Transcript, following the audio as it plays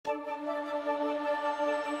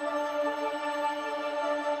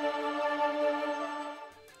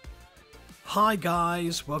Hi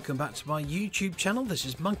guys, welcome back to my YouTube channel. This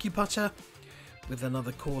is MonkeyPutter with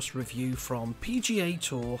another course review from PGA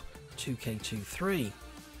Tour 2K23.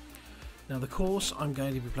 Now the course I'm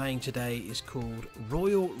going to be playing today is called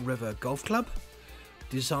Royal River Golf Club,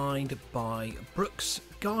 designed by Brooks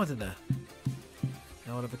Gardiner.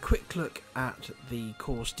 Now I'll have a quick look at the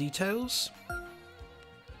course details.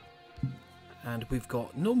 And we've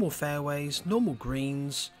got normal fairways, normal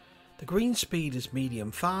greens, the green speed is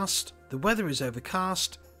medium fast, the weather is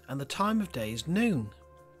overcast, and the time of day is noon.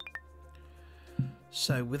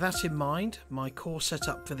 So with that in mind, my course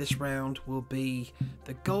setup for this round will be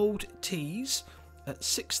the gold tees at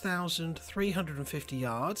 6,350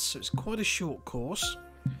 yards, so it's quite a short course.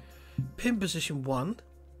 Pin position 1.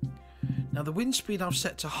 Now the wind speed I've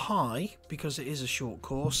set to high because it is a short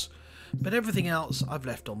course, but everything else I've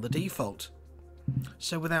left on the default.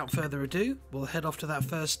 So without further ado, we'll head off to that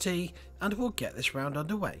first tee and we'll get this round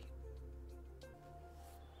underway.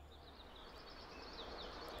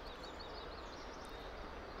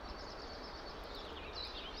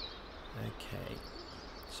 Okay,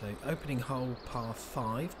 so opening hole par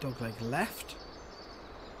 5, dogleg left.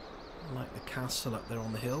 I like the castle up there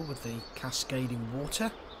on the hill with the cascading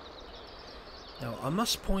water. Now I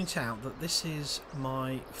must point out that this is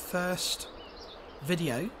my first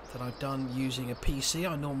video that I've done using a PC.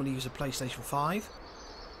 I normally use a PlayStation 5,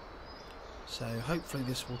 so hopefully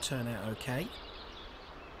this will turn out okay.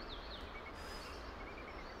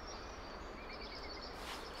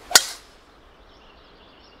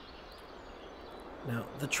 Now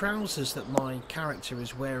the trousers that my character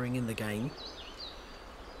is wearing in the game,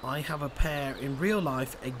 I have a pair in real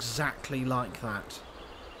life exactly like that.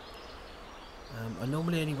 I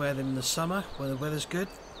normally only wear them in the summer when the weather's good.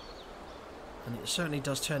 And it certainly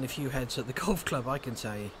does turn a few heads at the golf club, I can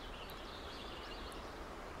tell you.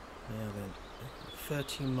 Now then,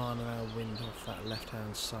 13 mile/hour wind off that left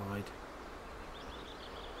hand side.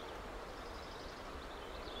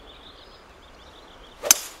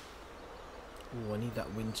 Oh, I need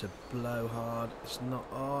that wind to blow hard. It's not,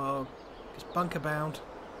 oh, it's bunker bound.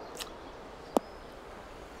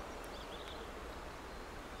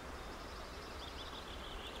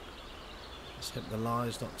 Let's hope the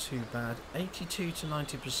lie's not too bad. 82 to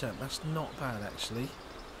 90%, that's not bad actually.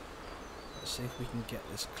 Let's see if we can get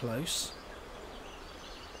this close.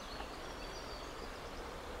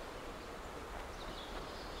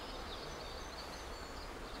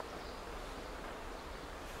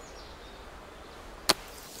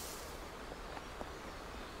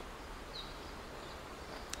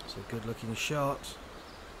 It's a good looking shot.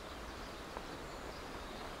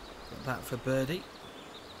 Got that for birdie.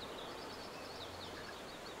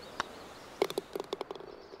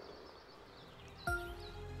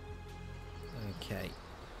 Okay,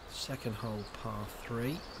 second hole par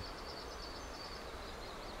 3.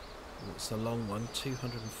 It's a long one,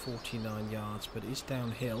 249 yards, but it's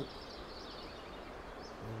downhill.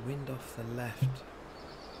 Wind off the left.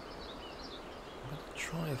 I'm going to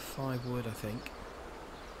try a 5-wood, I think.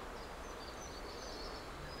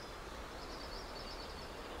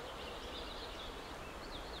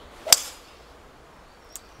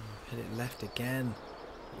 Hit it left again.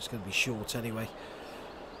 It's going to be short anyway.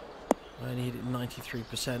 I only hit it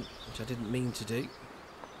 93%, which I didn't mean to do.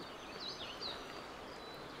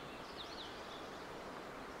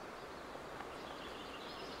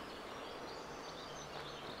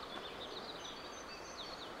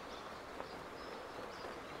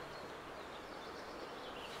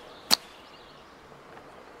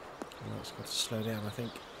 Oh, it's got to slow down, I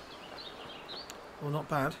think. Well, not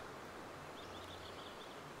bad.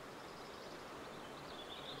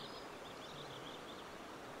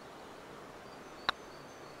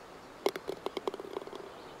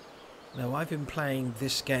 Now I've been playing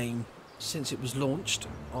this game since it was launched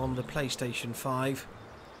on the PlayStation 5,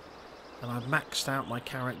 and I've maxed out my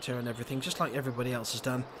character and everything just like everybody else has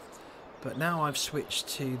done, but now I've switched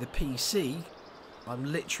to the PC.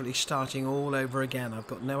 I'm literally starting all over again. I've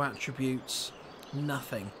got no attributes,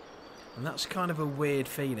 nothing, and that's kind of a weird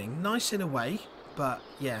feeling. Nice in a way, but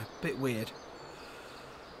yeah, a bit weird.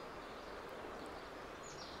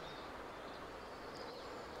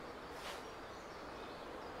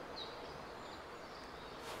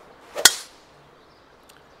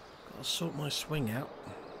 I'll sort my swing out.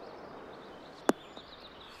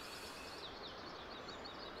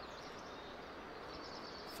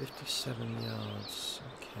 $57 yards.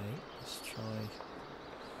 Okay, let's try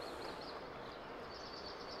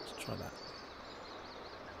that.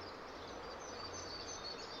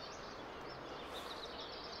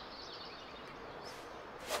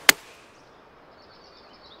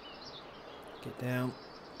 Get down,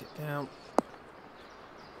 get down.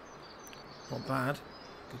 Not bad.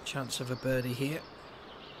 Good chance of a birdie here.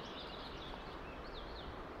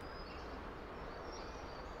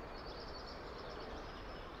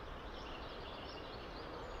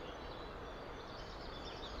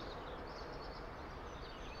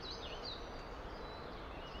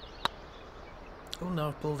 Oh no,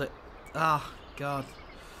 I've pulled it. Ah, God.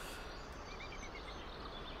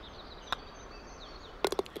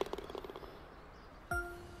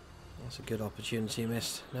 That's a good opportunity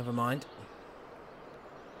missed. Never mind.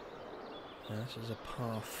 This is a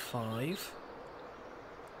par 5.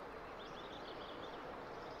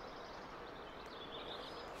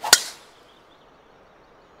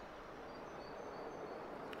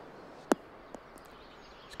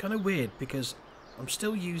 It's kind of weird because I'm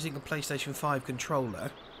still using a PlayStation 5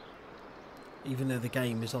 controller, even though the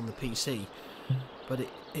game is on the PC, but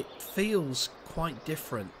it feels quite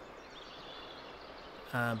different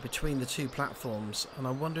between the two platforms, and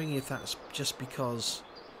I'm wondering if that's just because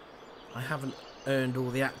I haven't earned all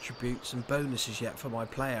the attributes and bonuses yet for my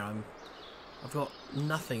player. I've got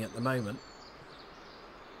nothing at the moment.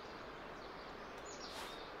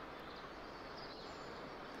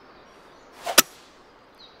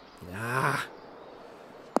 Ah.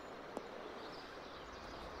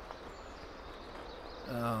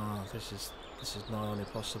 Oh, this is nigh on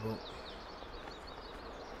impossible.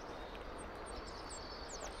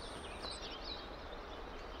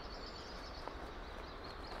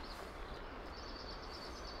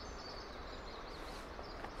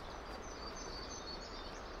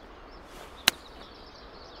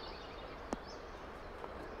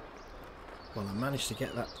 Well, I managed to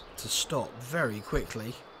get that to stop very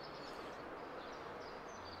quickly.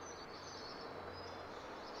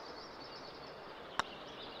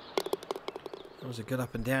 That was a good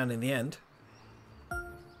up and down in the end.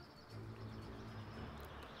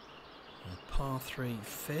 Par 3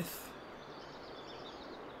 fifth.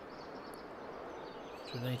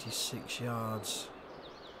 186 yards.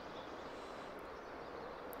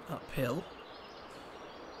 Uphill.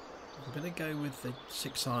 I'm going to go with the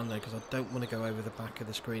 6-iron though, because I don't want to go over the back of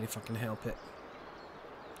the screen if I can help it.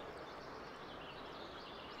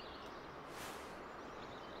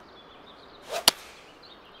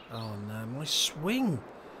 Oh no, my swing!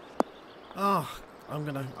 Oh,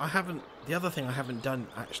 the other thing I haven't done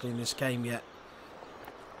actually in this game yet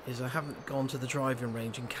is I haven't gone to the driving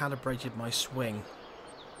range and calibrated my swing.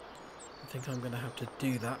 I think I'm going to have to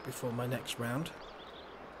do that before my next round.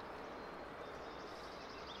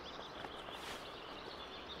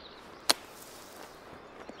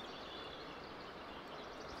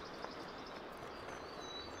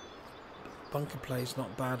 Bunker play's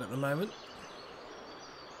not bad at the moment.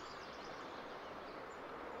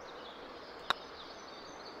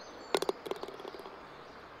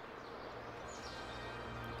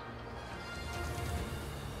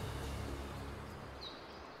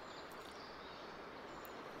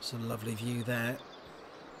 It's a lovely view there.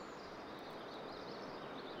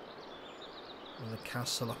 With a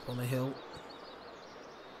castle up on the hill.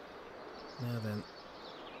 Now then.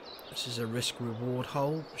 This is a risk-reward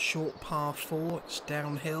hole, short par 4, it's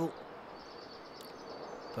downhill,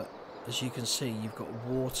 but as you can see you've got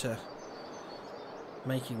water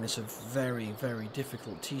making this a very, very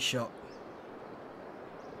difficult tee shot.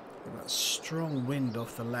 And that strong wind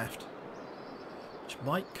off the left, which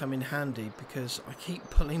might come in handy because I keep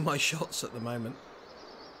pulling my shots at the moment.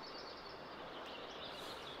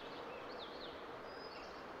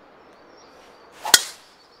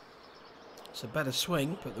 It's a better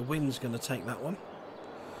swing, but the wind's going to take that one.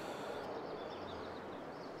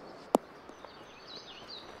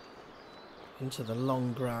 Into the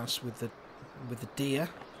long grass with the deer.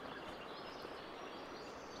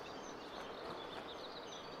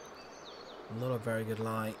 Not a very good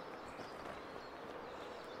lie.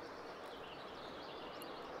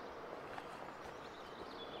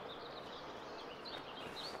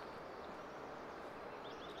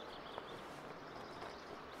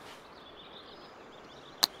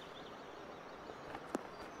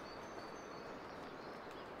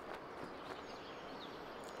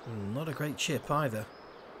 Not a great chip either.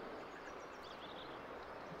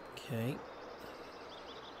 Okay.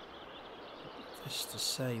 Just to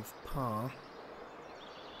save par.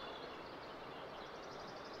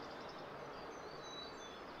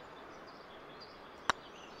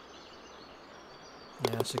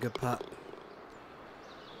 Yeah, that's a good putt.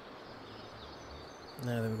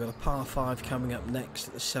 Now then, we've got a par 5 coming up next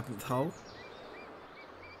at the 7th hole.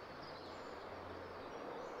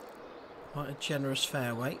 Quite a generous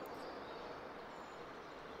fairway.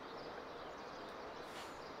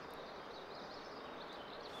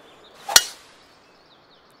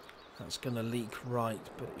 That's going to leak right,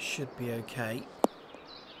 but it should be okay.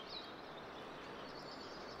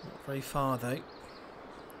 Not very far though.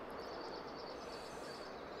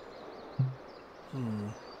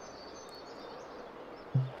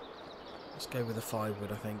 Let's go with the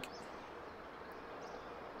 5-wood, I think.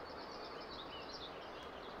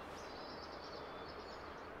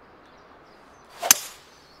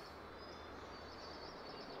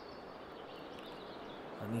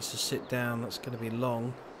 That needs to sit down, that's going to be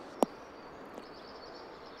long.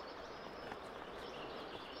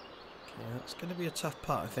 Okay, that's going to be a tough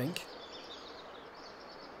putt, I think.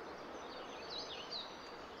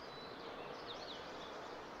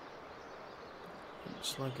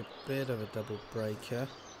 Looks like a bit of a double breaker.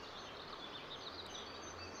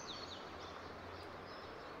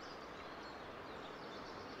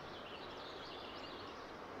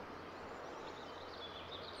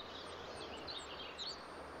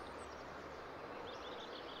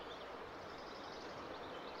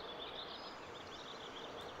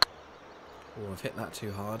 Oh, I've hit that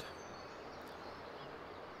too hard.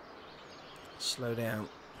 Slow down.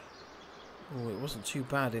 Oh, it wasn't too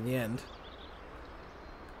bad in the end.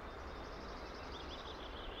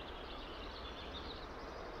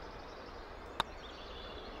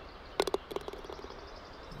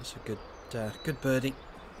 That's a good birdie.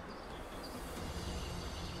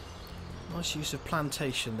 Nice use of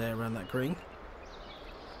plantation there around that green.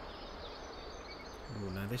 Oh,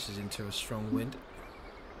 now this is into a strong wind.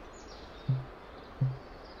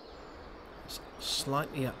 It's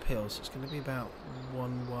slightly uphill, so it's going to be about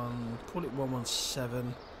 1-1, call it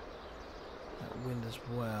 117. That wind as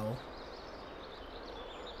well.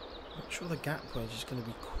 Not sure the gap wedge is going to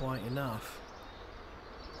be quite enough.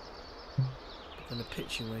 And the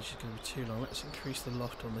pitching wedge is going to be too long. Let's increase the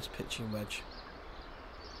loft on this pitching wedge.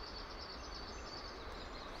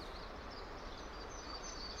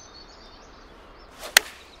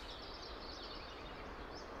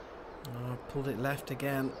 Oh, I pulled it left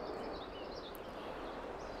again.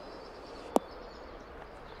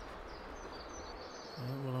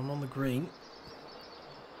 Well, I'm on the green.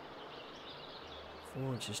 4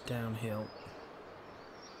 inches downhill.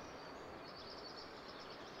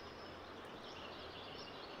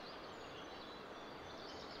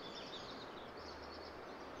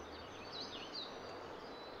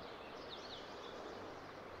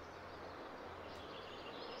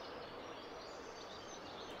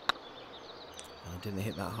 Didn't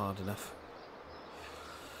hit that hard enough.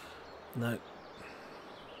 No.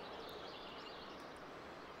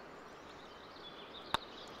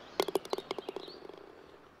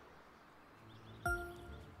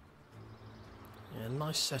 Yeah,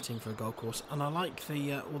 nice setting for a golf course, and I like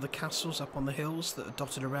the all the castles up on the hills that are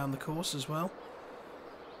dotted around the course as well.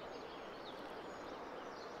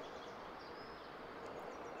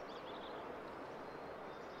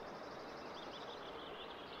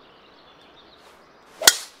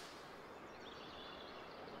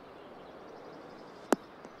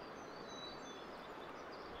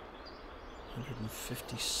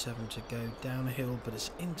 .57 to go down a hill, but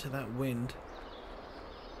it's into that wind.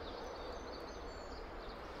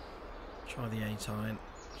 Try the 8 iron.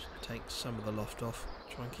 Just take some of the loft off.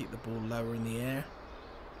 Try and keep the ball lower in the air.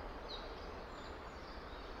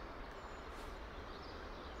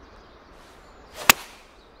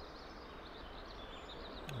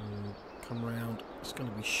 Come round. It's going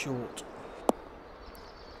to be short.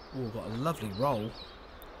 Oh, got a lovely roll.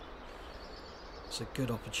 It's a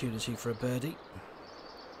good opportunity for a birdie.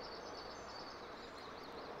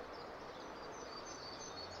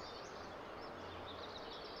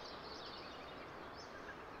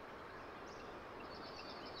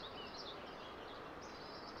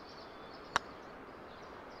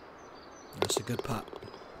 That's a good putt.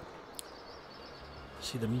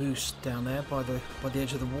 See the moose down there by the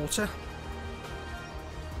edge of the water.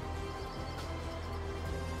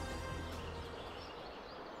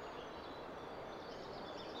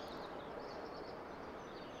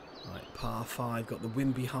 Par 5, got the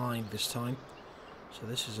wind behind this time, so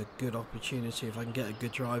this is a good opportunity if I can get a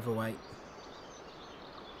good drive away.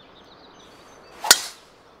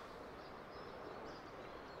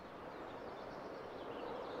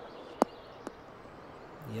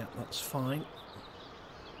 Yep, that's fine.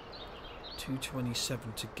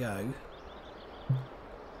 227 to go. I'm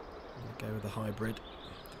going to go with the hybrid.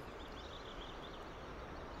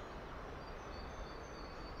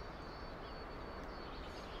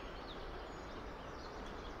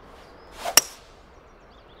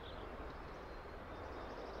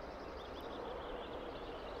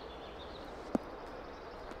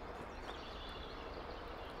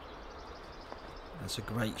 That's a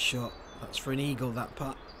great shot. That's for an eagle, that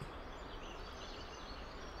putt.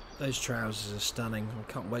 Those trousers are stunning.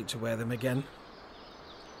 I can't wait to wear them again.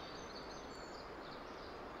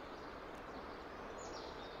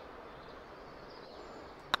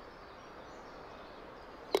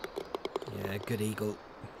 Yeah, good eagle.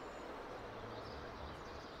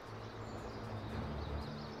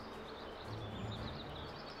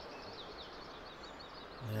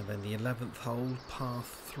 Now then, the 11th hole, par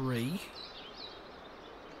 3.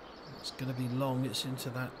 It's going to be long. It's into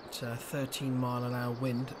that 13-mile-an-hour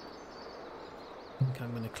wind. I think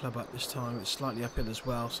I'm going to club up this time. It's slightly uphill as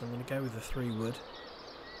well, so I'm going to go with the 3-wood.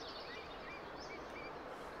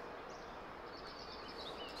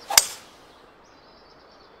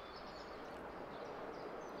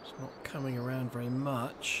 It's not coming around very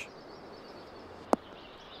much.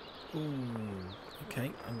 Ooh,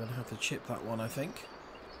 okay, I'm going to have to chip that one, I think.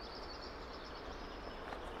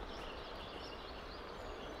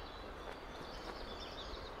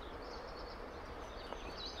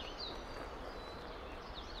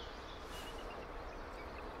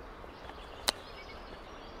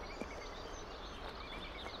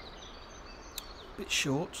 Bit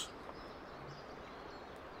short.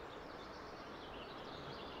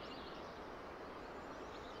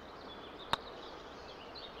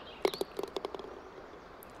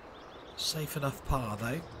 Safe enough par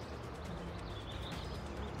though.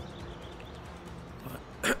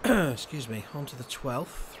 Right. Excuse me, on to the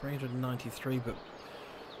 12th, 393, but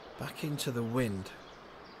back into the wind.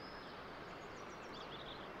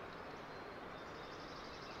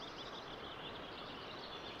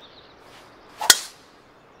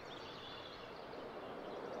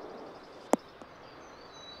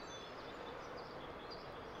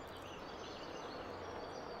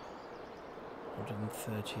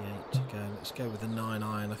 .138 to go. Let's go with the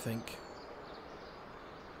 9-iron, I think.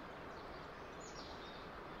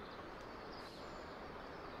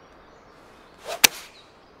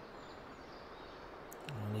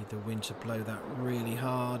 I need the wind to blow that really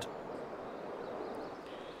hard.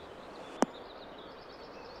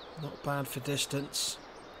 Not bad for distance.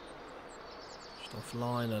 Just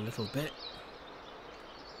offline a little bit.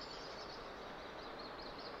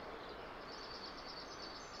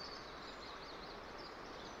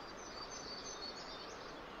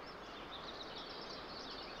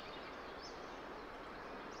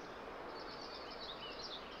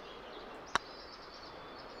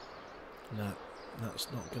 No, that's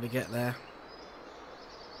not going to get there.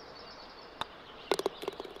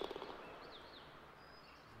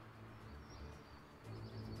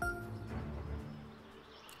 And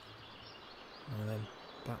then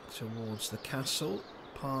back towards the castle,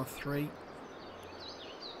 par 3.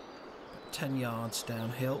 10 yards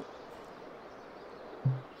downhill.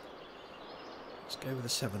 Let's go with the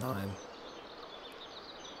 7-iron.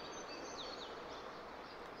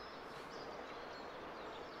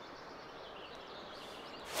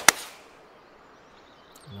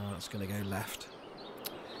 No, it's going to go left.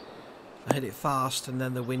 I hit it fast and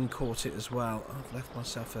then the wind caught it as well. I've left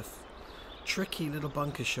myself a tricky little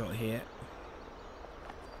bunker shot here.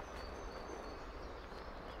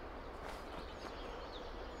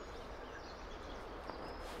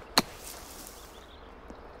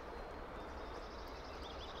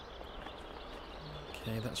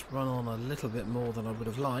 Okay, that's run on a little bit more than I would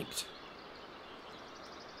have liked.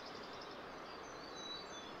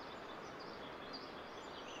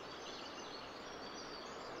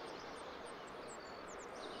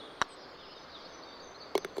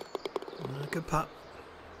 Good putt.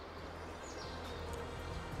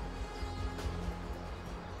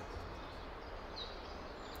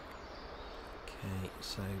 Okay,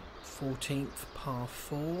 so 14th par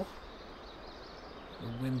 4. The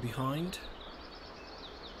wind behind.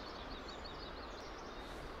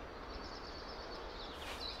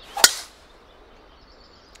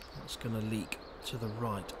 That's going to leak to the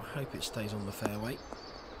right. I hope it stays on the fairway.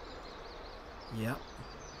 Yep.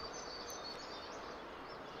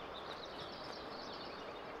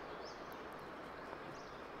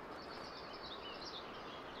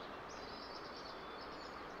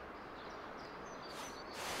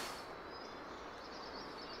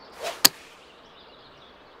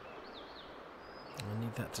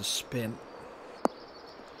 That to spin.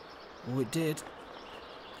 Oh, it did.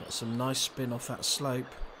 Got some nice spin off that slope.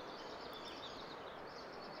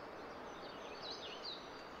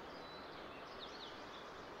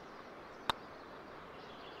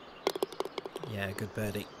 Yeah, good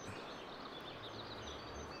birdie.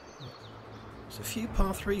 There's a few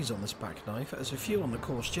par 3s on this back knife. There's a few on the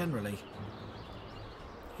course generally.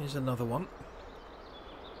 Here's another one.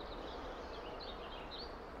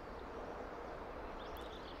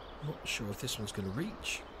 Not sure if this one's going to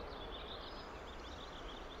reach.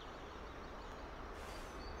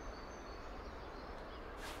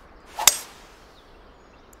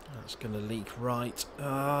 It's going to leak right.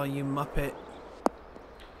 Oh, you muppet.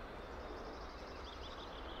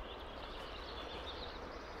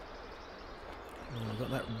 We've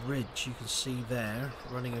got that ridge you can see there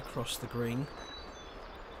running across the green.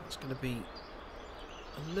 It's going to be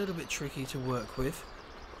a little bit tricky to work with.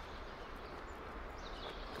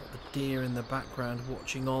 Got the deer in the background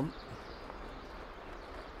watching on.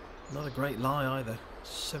 Not a great lie either.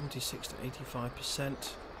 76 to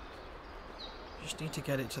 85%. Just need to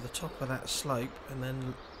get it to the top of that slope and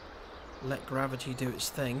then let gravity do its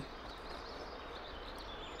thing.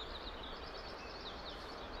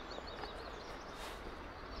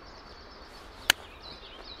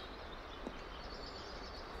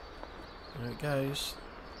 There it goes.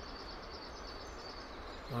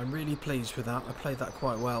 I'm really pleased with that. I played that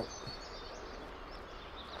quite well.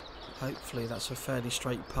 Hopefully that's a fairly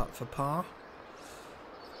straight putt for par.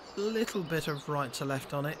 Little bit of right to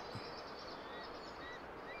left on it.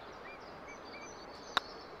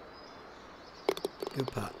 Good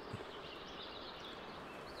putt.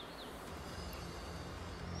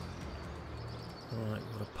 Alright,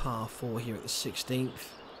 we've got a par 4 here at the 16th.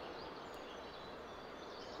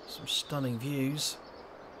 Some stunning views.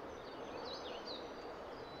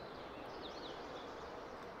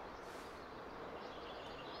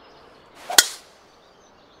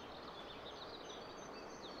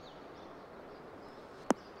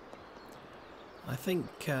 I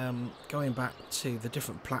think going back to the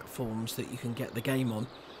different platforms that you can get the game on,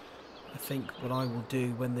 I think what I will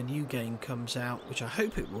do when the new game comes out, which I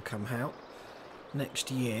hope it will come out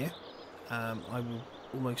next year, I will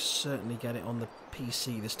almost certainly get it on the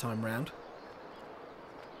PC this time round.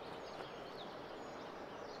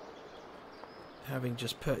 Having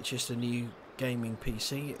just purchased a new gaming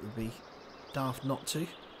PC, it would be daft not to.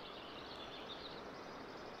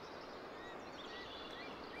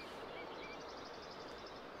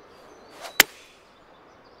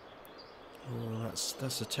 Oh,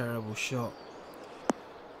 that's a terrible shot.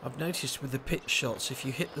 I've noticed with the pitch shots, if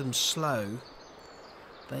you hit them slow,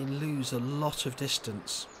 they lose a lot of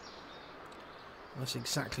distance. That's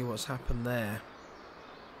exactly what's happened there.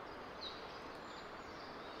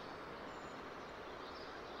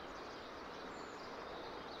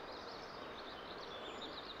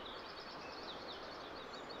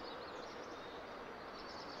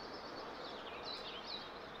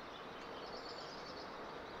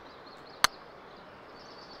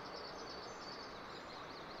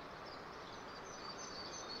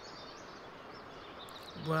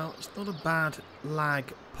 Well, it's not a bad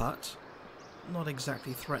lag putt. Not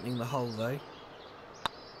exactly threatening the hole though.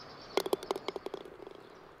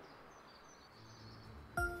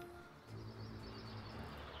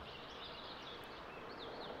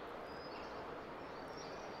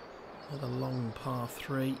 Another long par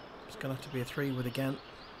 3. It's going to have to be a 3-wood again.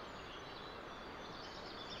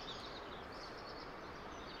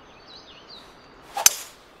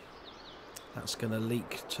 That's going to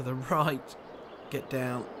leak to the right. Get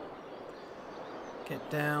down.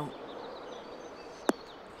 Get down.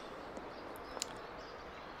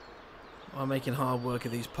 I'm making hard work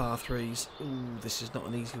of these par 3s. Ooh, this is not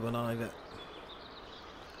an easy one either.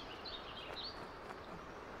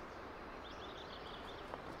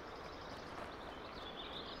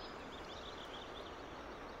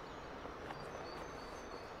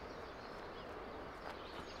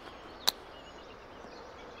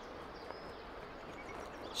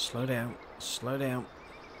 Slow down, slow down.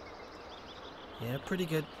 Yeah, pretty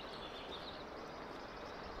good.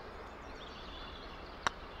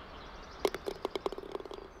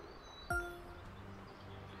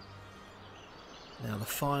 Now the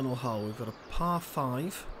final hole, we've got a par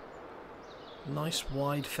 5. Nice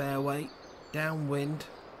wide fairway, downwind,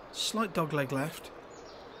 slight dogleg left.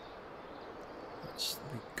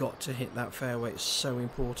 We've got to hit that fairway, it's so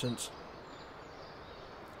important.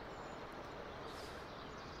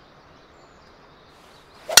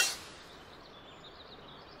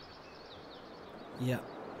 Yeah,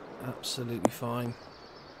 absolutely fine.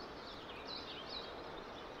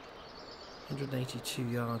 182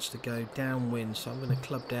 yards to go, downwind, so I'm going to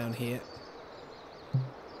club down here.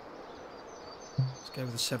 Let's go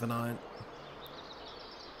with the 7-iron.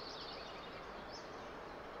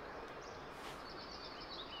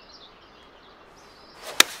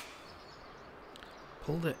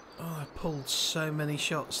 Pulled it. Oh, I pulled so many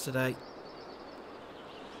shots today.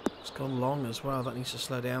 It's gone long as well, that needs to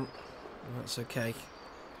slow down. That's okay.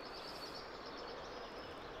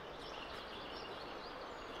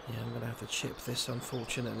 Yeah, I'm going to have to chip this,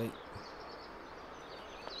 unfortunately.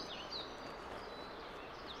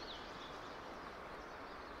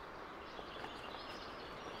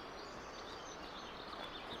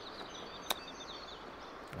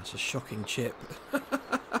 That's a shocking chip.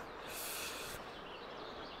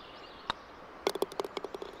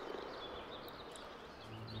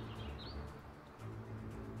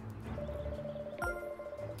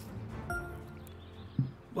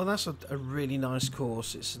 Well, that's a really nice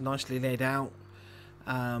course. It's nicely laid out.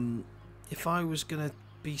 If I was going to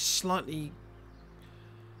be slightly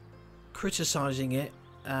criticising it,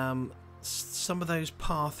 some of those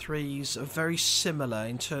par 3s are very similar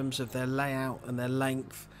in terms of their layout and their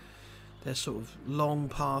length. They're sort of long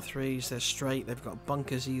par 3s, they're straight, they've got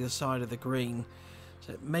bunkers either side of the green.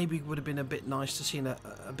 So it maybe would have been a bit nice to see a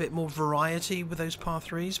bit more variety with those par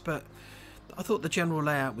 3s, but I thought the general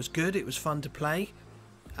layout was good. It was fun to play.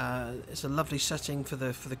 It's a lovely setting for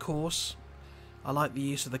the course. I like the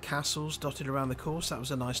use of the castles dotted around the course. That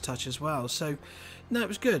was a nice touch as well. So, no, it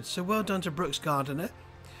was good. So well done to Brooks Gardiner.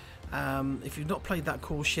 If you've not played that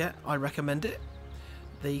course yet, I recommend it.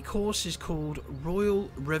 The course is called Royal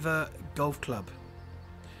River Golf Club.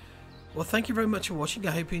 Well, thank you very much for watching.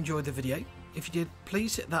 I hope you enjoyed the video. If you did,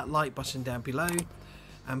 please hit that like button down below.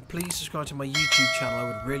 And please subscribe to my YouTube channel. I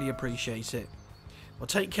would really appreciate it. Well,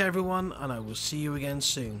 take care, everyone, and I will see you again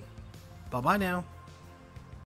soon. Bye-bye now.